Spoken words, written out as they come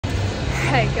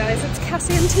Hey guys, it's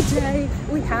Cassie and today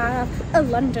we have a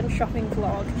London shopping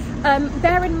vlog.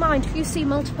 Bear in mind, if you see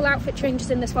multiple outfit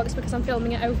changes in this vlog, it's because I'm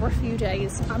filming it over a few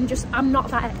days. I'm not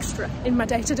that extra in my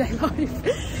day-to-day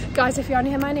life. Guys, if you're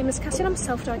new here, my name is Cassie and I'm a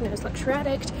self-diagnosed luxury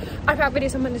addict. I put out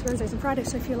videos on Mondays, Wednesdays and Fridays,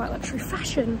 so if you like luxury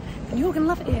fashion, then you're going to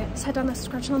love it here. So head down there,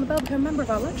 subscribe on the bell, become a member of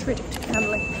our luxury addicted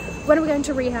family. When are we going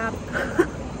to rehab?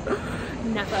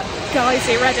 Never. Guys,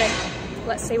 are you ready?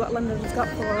 Let's see what London's got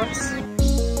for us.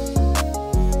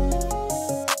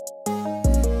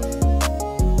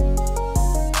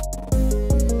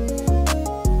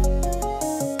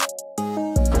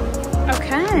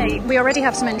 We already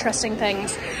have some interesting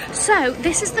things. So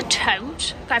this is the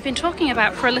tote that I've been talking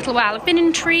about for a little while. I've been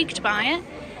intrigued by it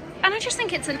and I just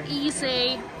think it's an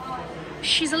easy,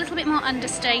 she's a little bit more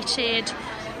understated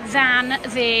than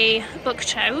the book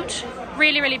tote.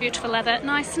 Really, really beautiful leather,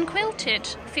 nice and quilted,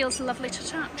 feels lovely to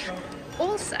touch.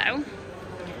 Also,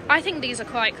 I think these are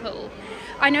quite cool.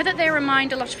 I know that they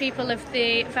remind a lot of people of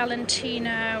the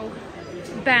Valentino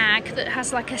bag that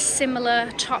has like a similar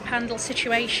top handle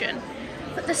situation.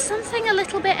 But there's something a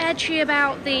little bit edgy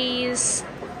about these.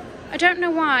 I don't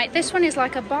know why. This one is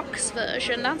like a box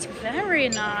version. That's very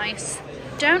nice.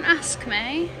 Don't ask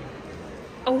me.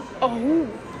 Oh,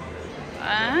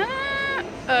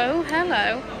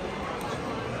 hello.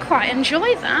 Quite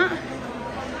enjoy that.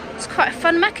 It's quite a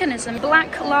fun mechanism.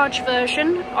 Black large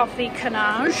version of the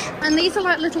canage. And these are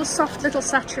like little soft little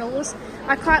satchels.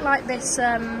 I quite like this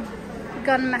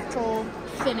gunmetal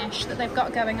finish that they've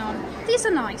got going on. These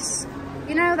are nice.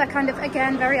 You know, they're kind of,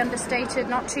 again, very understated,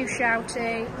 not too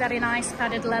shouty, very nice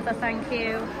padded leather, thank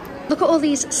you. Look at all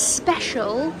these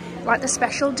special, like the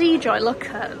special D-Joy, look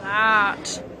at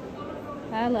that.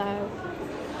 Hello.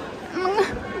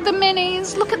 The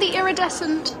minis, look at the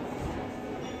iridescent.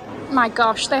 My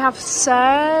gosh, they have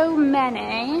so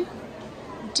many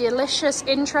delicious,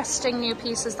 interesting new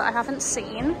pieces that I haven't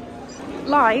seen.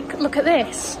 Like, look at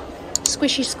this.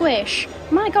 Squishy squish.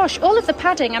 My gosh, all of the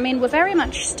padding, I mean, we're very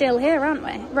much still here, aren't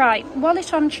we? Right,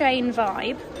 wallet on chain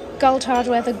vibe. Gold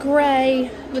hardware, the grey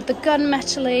with the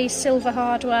gunmetal-y silver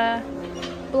hardware.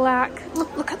 Black.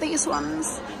 Look at these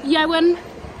ones. Yoan,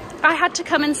 I had to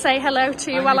come and say hello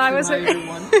to you while I was at...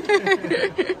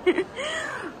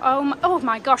 Oh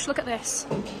my gosh, look at this.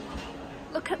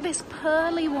 Look at this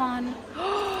pearly one.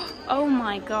 Oh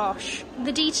my gosh.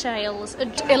 The details.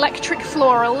 Electric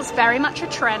florals, very much a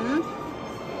trend.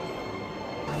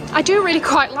 I do really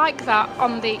quite like that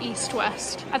on the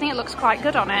East-West. I think it looks quite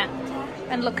good on it.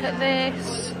 And look at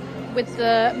this with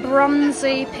the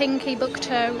bronzy, pinky book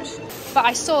tote. But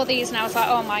I saw these and I was like,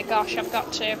 oh my gosh, I've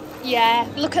got to. Yeah,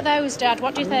 look at those, Dad.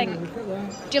 What do you think?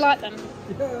 Do you like them?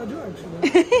 Yeah, I do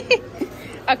actually.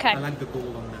 Okay. I like the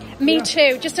gold on them. Me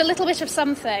too, just a little bit of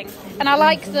something. And I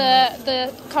like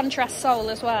the contrast sole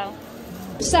as well.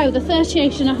 So the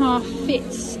 38.5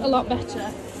 fits a lot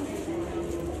better.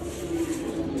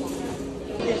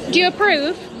 Do you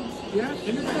approve? Yeah.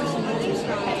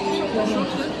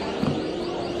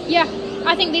 Yeah,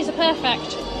 I think these are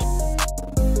perfect.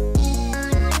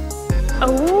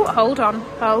 Oh, hold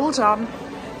on.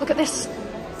 Look at this.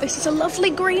 This is a lovely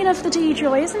green of the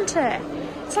D-Joy, isn't it?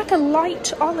 It's like a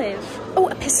light olive. Oh,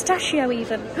 a pistachio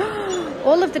even.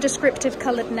 All of the descriptive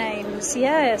coloured names,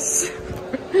 yes.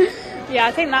 Yeah,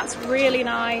 I think that's really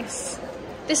nice.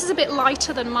 This is a bit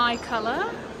lighter than my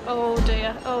colour. Oh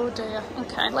dear, oh dear.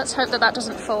 Okay, let's hope that that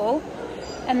doesn't fall.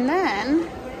 And then,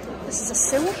 this is a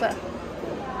silver.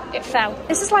 It fell.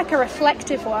 This is like a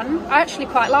reflective one. I actually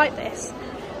quite like this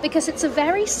because it's a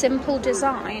very simple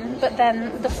design, but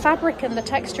then the fabric and the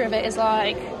texture of it is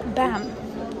like, bam.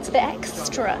 It's a bit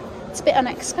extra. It's a bit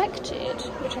unexpected,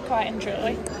 which I quite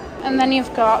enjoy. And then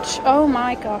you've got, oh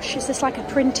my gosh, is this like a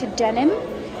printed denim?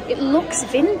 It looks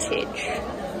vintage.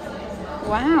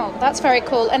 Wow, that's very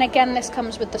cool. And again, this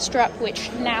comes with the strap,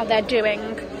 which now they're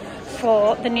doing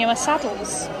for the newer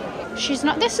saddles. She's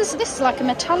not, this is like a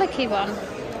metallic-y one.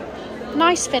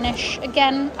 Nice finish.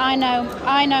 Again, I know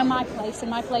my place,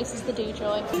 and my place is the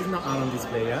D-Joy. She's not out on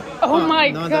display yet. Oh my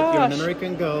gosh. Now that you're an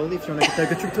American girl, if you want to take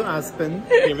a trip to Aspen,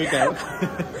 here we go.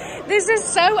 This is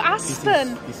so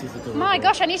Aspen. This is adorable. My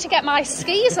gosh, I need to get my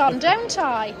skis on, don't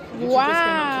I?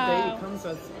 Wow. It comes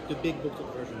as the big book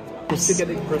version as well. You still get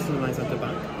it personalized at the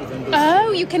back.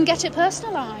 Oh, you can get it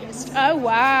personalized. Oh,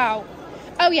 wow.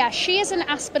 Oh yeah, she is in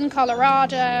Aspen,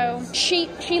 Colorado. She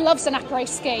loves an après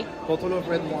ski. Bottle of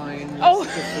red wine. Oh,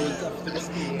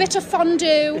 bit of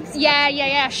fondue.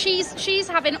 Yeah. She's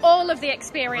having all of the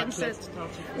experiences.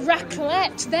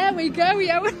 Raclette. There we go,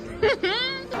 yo.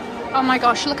 Oh my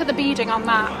gosh, look at the beading on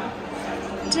that.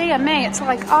 Dear me, it's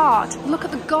like art. Look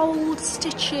at the gold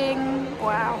stitching.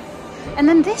 Wow. And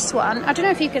then this one, I don't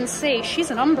know if you can see,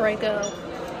 she's an ombre girl.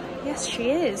 Yes, she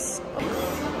is.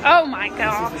 Oh my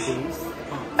gosh.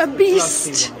 A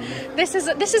beast. This is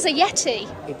a Yeti.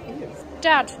 It is.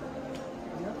 Dad,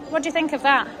 what do you think of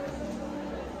that?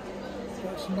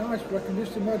 That's nice, but I can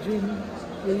just imagine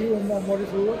where you and Mum what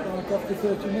it will look like after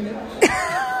 30 minutes.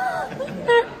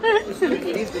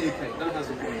 It is the UK. That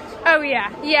hasn't been. Oh yeah,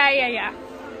 yeah.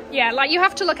 Yeah, like you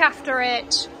have to look after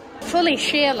it. Fully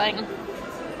shearling.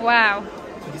 Wow.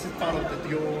 So this is part of the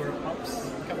Dior Alps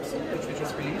capsule, which we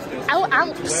just released. Oh,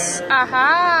 Alps.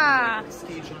 Aha.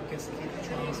 Ski jackets, ski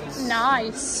trousers.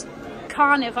 Nice.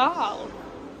 Carnival.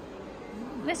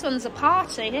 This one's a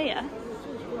party here.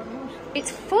 It's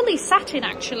fully satin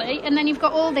actually, and then you've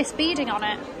got all this beading on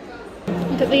it.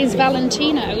 Look at these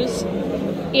Valentinos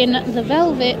in the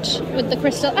velvet with the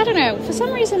crystal. I don't know, for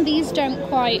some reason these don't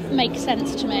quite make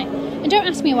sense to me. And don't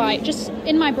ask me why, just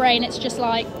in my brain it's just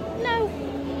like, no.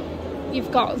 You've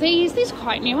got these are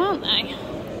quite new, aren't they?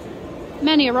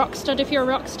 Many a rock stud, if you're a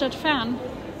rock stud fan,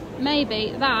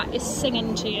 maybe that is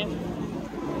singing to you.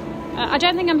 I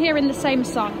don't think I'm hearing the same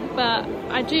song, but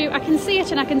I can see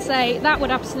it and I can say that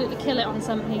would absolutely kill it on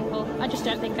some people. I just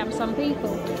don't think I'm some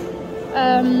people.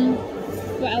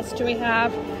 What else do we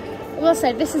have? I will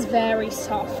say this is very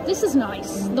soft. This is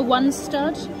nice. The one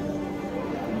stud.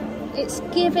 It's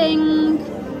giving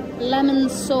lemon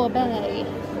sorbet.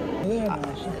 They're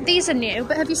nice. These are new,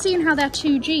 but have you seen how they're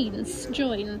two jeans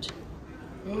joined?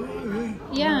 Oh,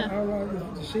 Yeah. I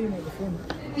like the seam at the front.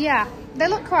 Yeah, they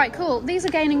look quite cool. These are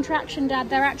gaining traction, Dad.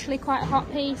 They're actually quite a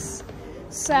hot piece.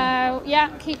 So, yeah,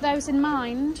 keep those in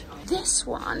mind. This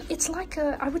one, it's like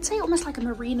I would say almost like a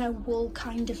merino wool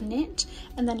kind of knit.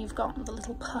 And then you've got the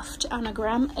little puffed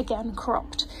anagram, again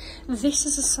cropped. This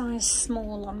is a size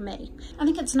small on me. I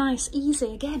think it's nice,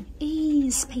 easy, again,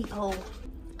 ease people.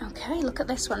 Okay, look at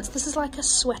this one. So this is like a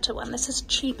sweater one. This is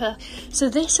cheaper. So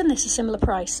this and this are similar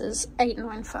prices,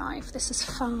 $8.95. This is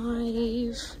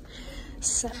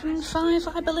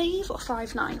 $5.75, I believe, or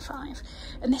 $5.95.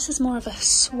 And this is more of a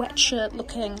sweatshirt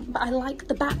looking, but I like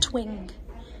the bat wing.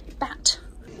 Bat.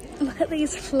 Look at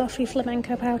these fluffy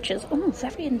flamenco pouches. Oh,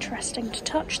 very interesting to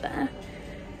touch there.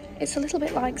 It's a little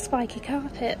bit like spiky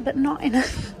carpet, but not in a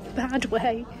bad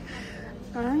way.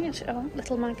 Right, oh,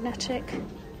 little magnetic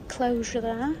closure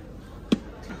there.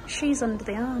 She's under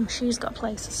the arm, she's got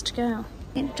places to go.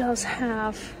 It does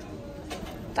have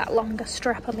that longer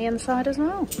strap on the inside as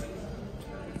well.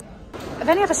 I've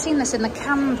only ever seen this in the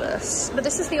canvas, but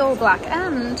this is the all black,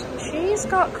 and she's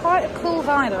got quite a cool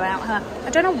vibe about her. I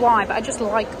don't know why, but I just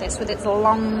like this with its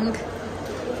long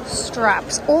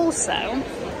straps. Also,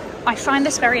 I find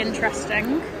this very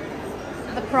interesting.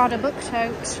 The Prada book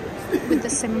tote with the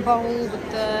symbol,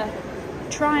 with the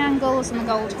triangles and the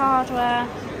gold hardware.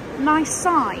 Nice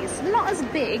size, not as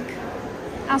big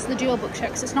as the Dior book tote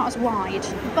because it's not as wide,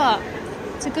 but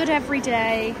it's a good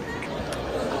everyday.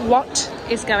 What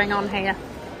is going on here?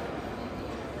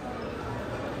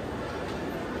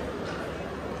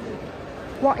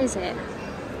 What is it?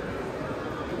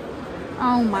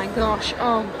 Oh my gosh,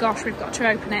 oh gosh, we've got to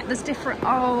open it. There's different,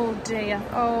 oh dear,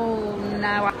 oh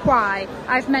no. Why?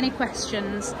 I have many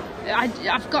questions.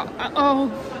 I've got,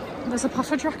 oh, there's a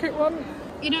puffer jacket one.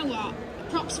 You know what?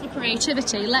 Props for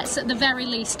creativity. Let's at the very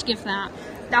least give that.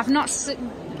 I've not,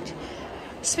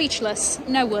 speechless,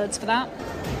 no words for that.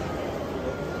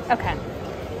 Okay,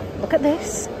 look at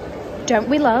this. Don't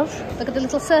we love? Look at the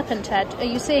little serpent head. Are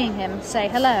you seeing him? Say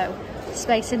hello.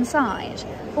 Space inside.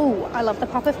 Oh, I love the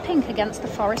pop of pink against the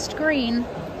forest green.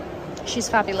 She's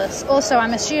fabulous. Also,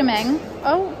 I'm assuming,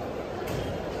 oh,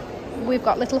 we've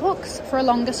got little hooks for a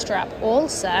longer strap.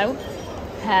 Also,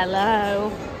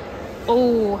 hello.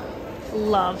 Oh,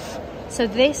 love. So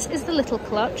this is the little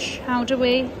clutch. How do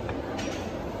we,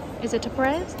 is it a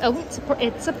press? Oh,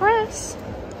 it's a press.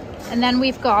 And then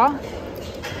we've got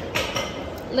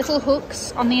little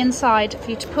hooks on the inside for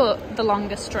you to put the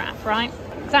longer strap, right?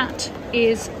 That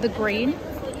is the green.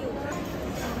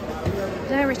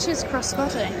 There it is,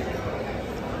 crossbody.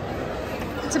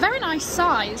 It's a very nice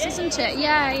size, isn't it?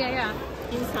 Yeah.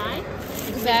 Inside?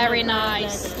 Very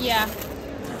nice, yeah.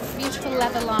 Beautiful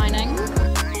leather lining.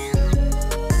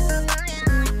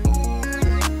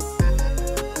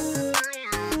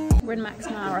 We're in Max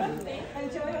Mara.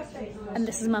 And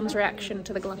this is Mum's reaction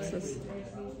to the glasses.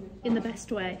 In the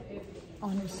best way.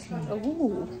 Honestly.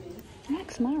 Ooh.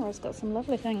 Max Mara's got some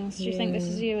lovely things. Do you think this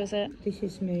is you, is it? This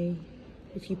is me.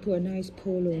 If you put a nice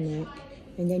polo neck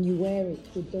and then you wear it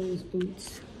with those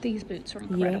boots. These boots are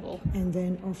incredible. Yeah, and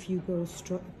then off you go,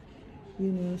 strutting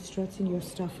your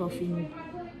stuff off in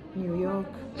New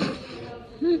York.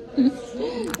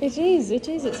 It is,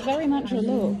 it's very much a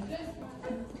look.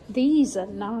 These are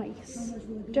nice.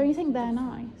 Don't you think they're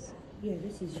nice? Yeah,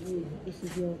 this is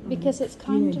your... Because it's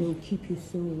kind of... It'll keep you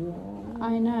so warm.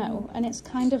 I know, and it's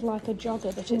kind of like a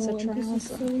jogger, but it's a trouser. This is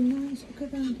so nice. Look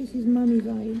at that. This is money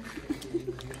value.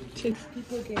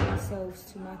 People get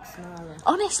themselves to Max Mara.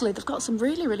 Honestly, they've got some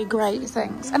really, really great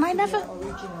things. And I never...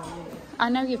 I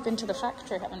know you've been to the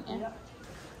factory, haven't you?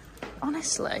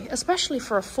 Honestly, especially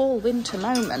for a fall-winter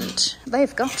moment,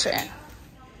 they've got it.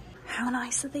 How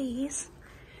nice are these?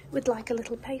 With like a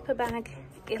little paper bag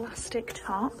elastic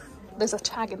top. There's a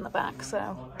tag in the back,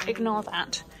 so ignore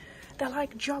that. They're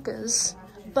like joggers,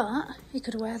 but you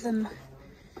could wear them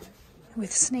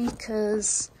with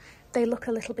sneakers. They look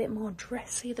a little bit more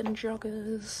dressy than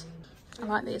joggers. I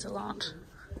like these a lot.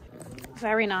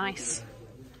 Very nice.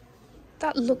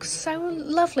 That looks so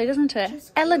lovely, doesn't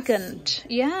it? Elegant,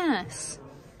 yes.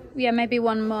 Yeah, maybe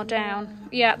one more down.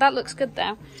 Yeah, that looks good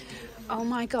though. Oh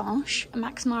my gosh,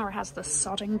 Max Mara has the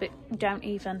sodding bit. Don't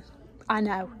even. I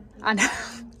know.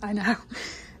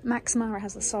 Max Mara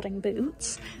has the sodding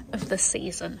boots of the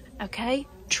season, okay?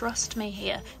 Trust me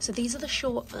here. So these are the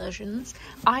short versions.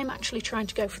 I'm actually trying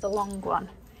to go for the long one.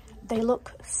 They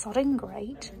look sodding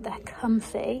great. They're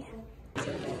comfy.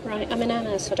 Right, I'm in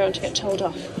Anna's, so I don't want to get told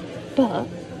off. But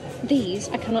these,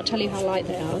 I cannot tell you how light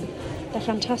they are. They're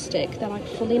fantastic. They're like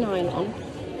fully nylon.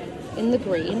 In the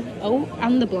green. Oh,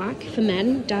 and the black for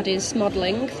men. Daddy's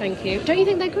modelling, thank you. Don't you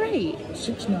think they're great?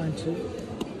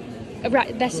 $6.90.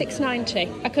 Right, they're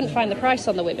 $6.90. I couldn't find the price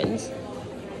on the women's.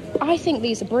 I think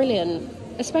these are brilliant,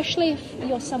 especially if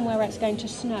you're somewhere where it's going to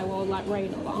snow or like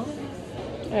rain a lot.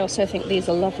 I also think these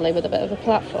are lovely with a bit of a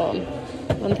platform.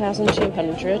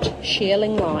 1,200,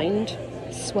 shearling lined,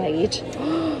 suede.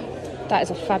 That is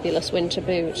a fabulous winter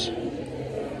boot.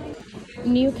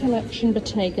 New collection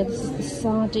Bottega, this is the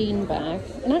sardine bag.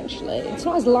 And actually, it's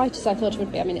not as light as I thought it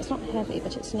would be. I mean, it's not heavy,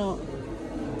 but it's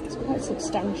quite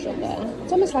substantial there.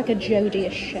 It's almost like a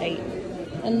Jodie-ish shape.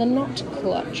 And the knot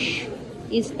clutch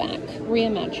is back,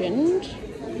 reimagined.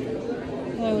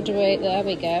 There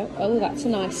we go. Oh, that's a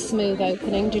nice smooth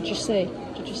opening. Did you see?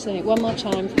 One more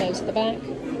time for those at the back.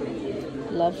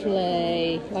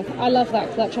 Lovely. I love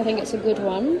that clutch. I think it's a good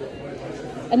one.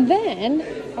 And then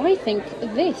I think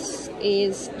this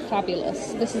is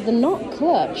fabulous. This is the knot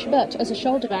clutch, but as a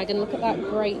shoulder bag, and look at that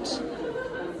great...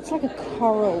 It's like a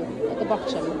coral at the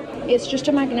bottom. It's just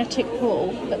a magnetic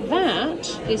pull, but that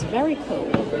is very cool.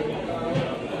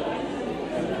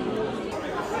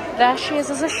 There she is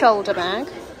as a shoulder bag.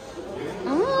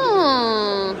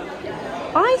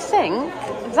 I think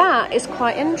that is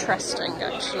quite interesting,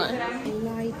 actually. I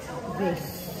like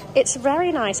this. It's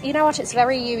very nice. You know what? It's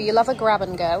very you. You love a grab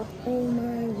and go. Oh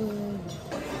my word.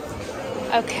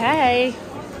 Okay.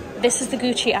 This is the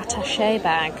Gucci attaché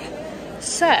bag.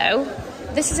 So...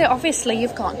 this is it. Obviously,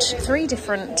 you've got 3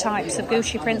 different types of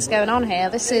Gucci prints going on here.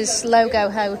 This is logo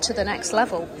ho to the next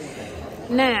level.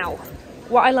 Now,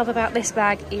 what I love about this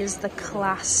bag is the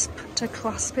clasp. To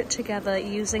clasp it together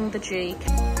using the G.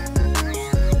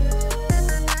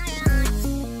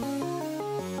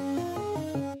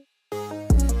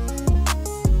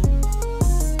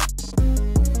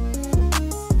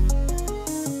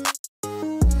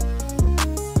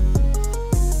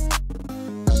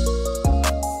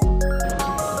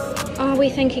 Are we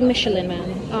thinking Michelin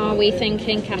Man? Are we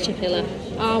thinking Caterpillar?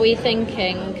 Are we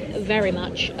thinking very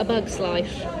much A Bug's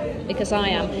Life? Because I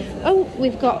am. Oh,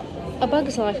 we've got A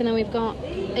Bug's Life and then we've got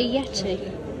a Yeti.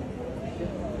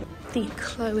 The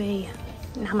Chloe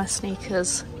Nama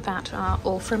sneakers that are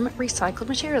all from recycled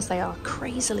materials. They are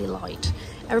crazily light.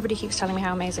 Everybody keeps telling me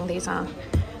how amazing these are.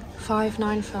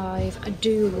 $5.95. I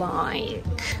do like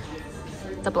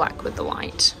the black with the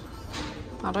white.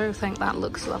 I do think that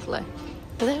looks lovely.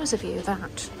 For those of you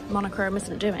that monochrome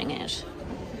isn't doing it,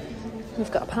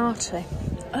 we've got a party.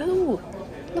 Oh,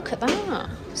 look at that.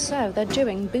 So they're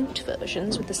doing boot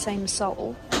versions with the same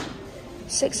sole.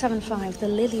 $6.75, the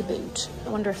Lily boot. I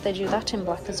wonder if they do that in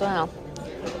black as well.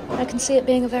 I can see it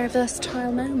being a very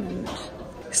versatile moment.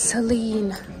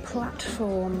 Celine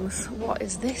platforms. What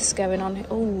is this going on?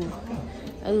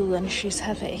 Oh, and she's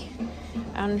heavy.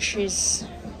 And she's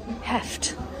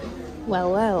heft.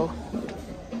 Well.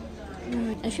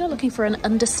 If you're looking for an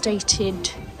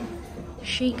understated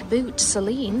chic boot,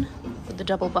 Celine, with the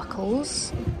double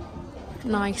buckles.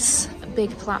 Nice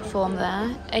big platform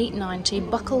there. $8.90,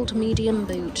 buckled medium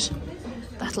boot.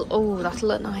 That'll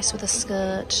look nice with a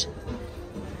skirt.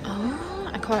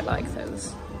 Oh, I quite like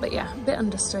those. But yeah, a bit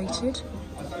understated.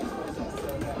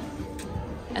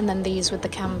 And then these with the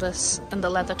canvas and the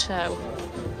leather toe.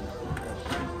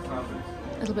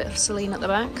 A little bit of Celine at the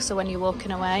back, so when you're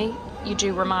walking away, you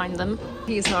do remind them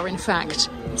these are in fact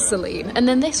Celine. And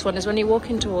then this one is when you're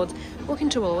walking towards,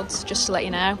 just to let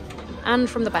you know, and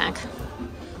from the back.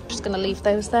 Just going to leave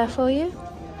those there for you.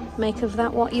 Make of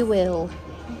that what you will.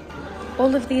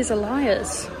 All of these are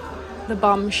liars. The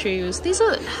bomb shoes. These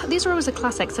are always a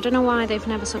classic, so I don't know why they've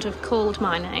never sort of called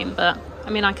my name, but I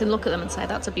mean, I can look at them and say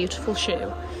that's a beautiful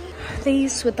shoe.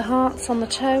 These with the hearts on the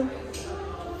toe.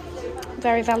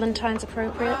 Very Valentine's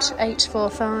appropriate.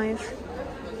 845.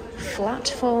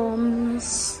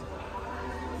 Flatforms.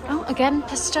 Oh, again,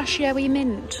 pistachio-y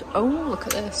mint. Oh, look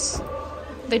at this.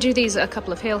 They do these at a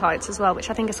couple of heel heights as well, which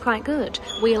I think is quite good.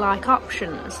 Wheel-like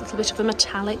options, a little bit of a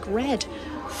metallic red.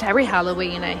 Very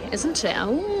Halloween-y, isn't it?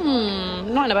 Oh,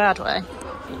 not in a bad way.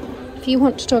 If you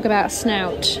want to talk about a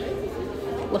snout,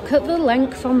 look at the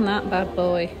length on that bad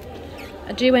boy.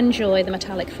 I do enjoy the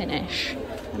metallic finish.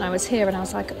 And I was here and I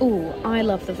was like, ooh, I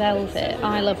love the velvet.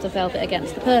 I love the velvet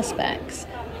against the perspex.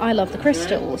 I love the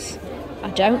crystals. I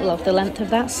don't love the length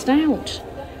of that snout.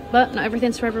 But not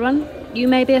everything's for everyone. You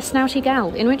may be a snouty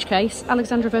gal, in which case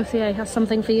Alexandra Vauthier has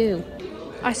something for you.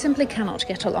 I simply cannot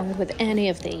get along with any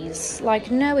of these. Like,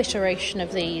 no iteration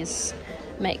of these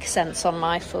makes sense on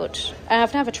my foot.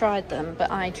 I've never tried them,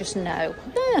 but I just know.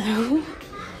 No.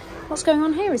 What's going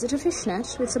on here? Is it a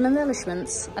fishnet with some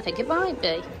embellishments? I think it might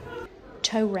be.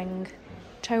 Toe ring.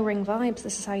 Toe ring vibes.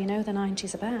 This is how you know the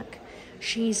 90s are back.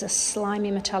 She's a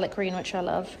slimy metallic green, which I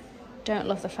love. Don't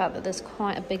love the fact that there's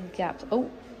quite a big gap.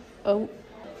 Oh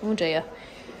dear.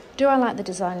 Do I like the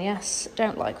design? Yes.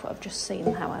 Don't like what I've just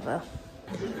seen, however.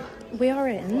 We are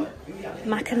in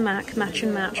Mac and Mac, Match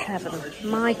and Match heaven.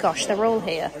 My gosh, they're all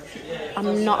here.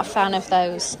 I'm not a fan of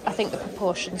those. I think the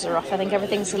proportions are off. I think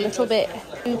everything's a little bit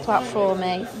too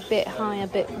platformy, a bit high, a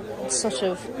bit sort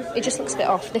of... It just looks a bit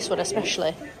off, this one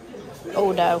especially.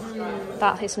 Oh no,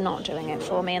 that is not doing it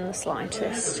for me in the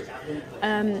slightest.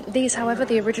 These, however,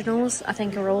 the originals, I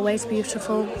think are always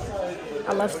beautiful.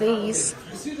 I love these.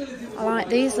 I like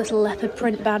these little leopard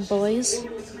print bad boys.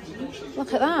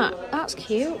 Look at that, that's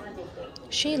cute.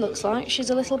 She looks like she's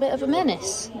a little bit of a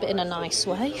menace, but in a nice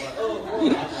way.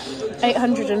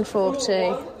 840.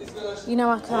 You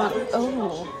know I can't...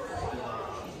 Oh.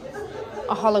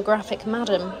 A holographic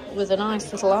madam with a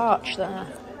nice little arch there.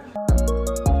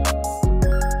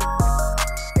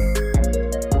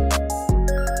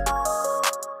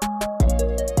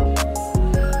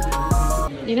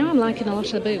 You know I'm liking a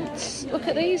lot of the boots. Look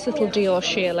at these little Dior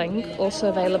shearling, also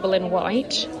available in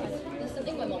white.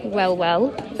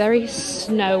 Well, very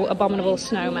abominable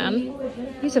snowman.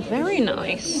 These are very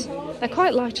nice. They're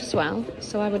quite light as well,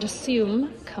 so I would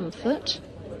assume comfort.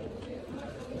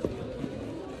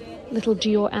 Little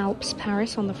Dior Alps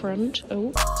Paris on the front.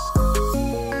 Oh.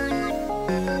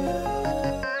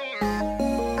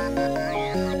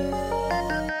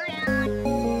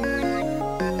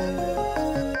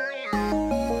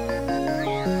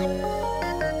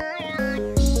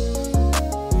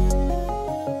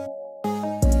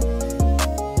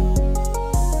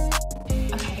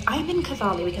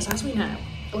 Cavalli, because as we know,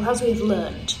 or as we've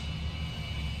learned,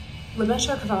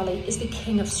 Roberto Cavalli is the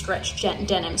king of stretch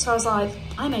denim. So I was like,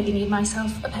 I maybe need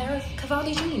myself a pair of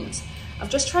Cavalli jeans. I've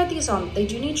just tried these on. They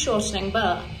do need shortening,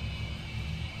 but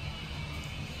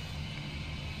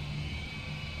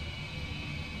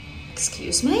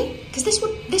excuse me, because this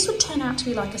would turn out to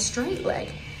be like a straight leg.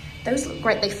 Those look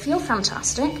great. They feel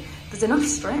fantastic. There's enough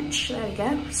stretch. There we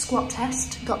go. Squat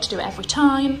test. Got to do it every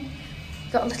time.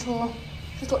 Got a little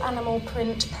animal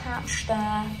print patch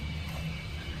there.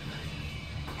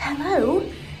 Hello,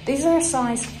 these are a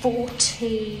size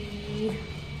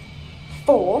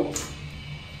 44,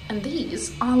 and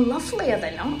these are lovely, are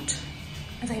they not?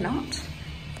 Are they not?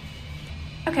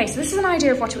 Okay, so this is an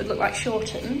idea of what it would look like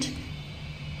shortened.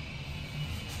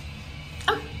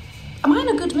 Oh, am I in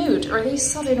a good mood, or are these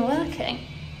suddenly working?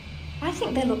 I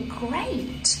think they look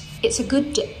great. It's a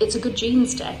good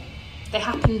jeans day. They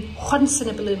happen once in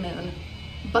a blue moon.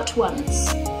 But once.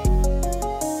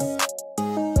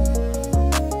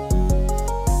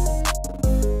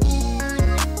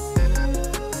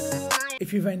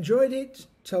 If you've enjoyed it,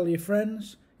 tell your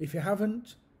friends. If you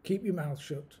haven't, keep your mouth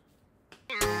shut.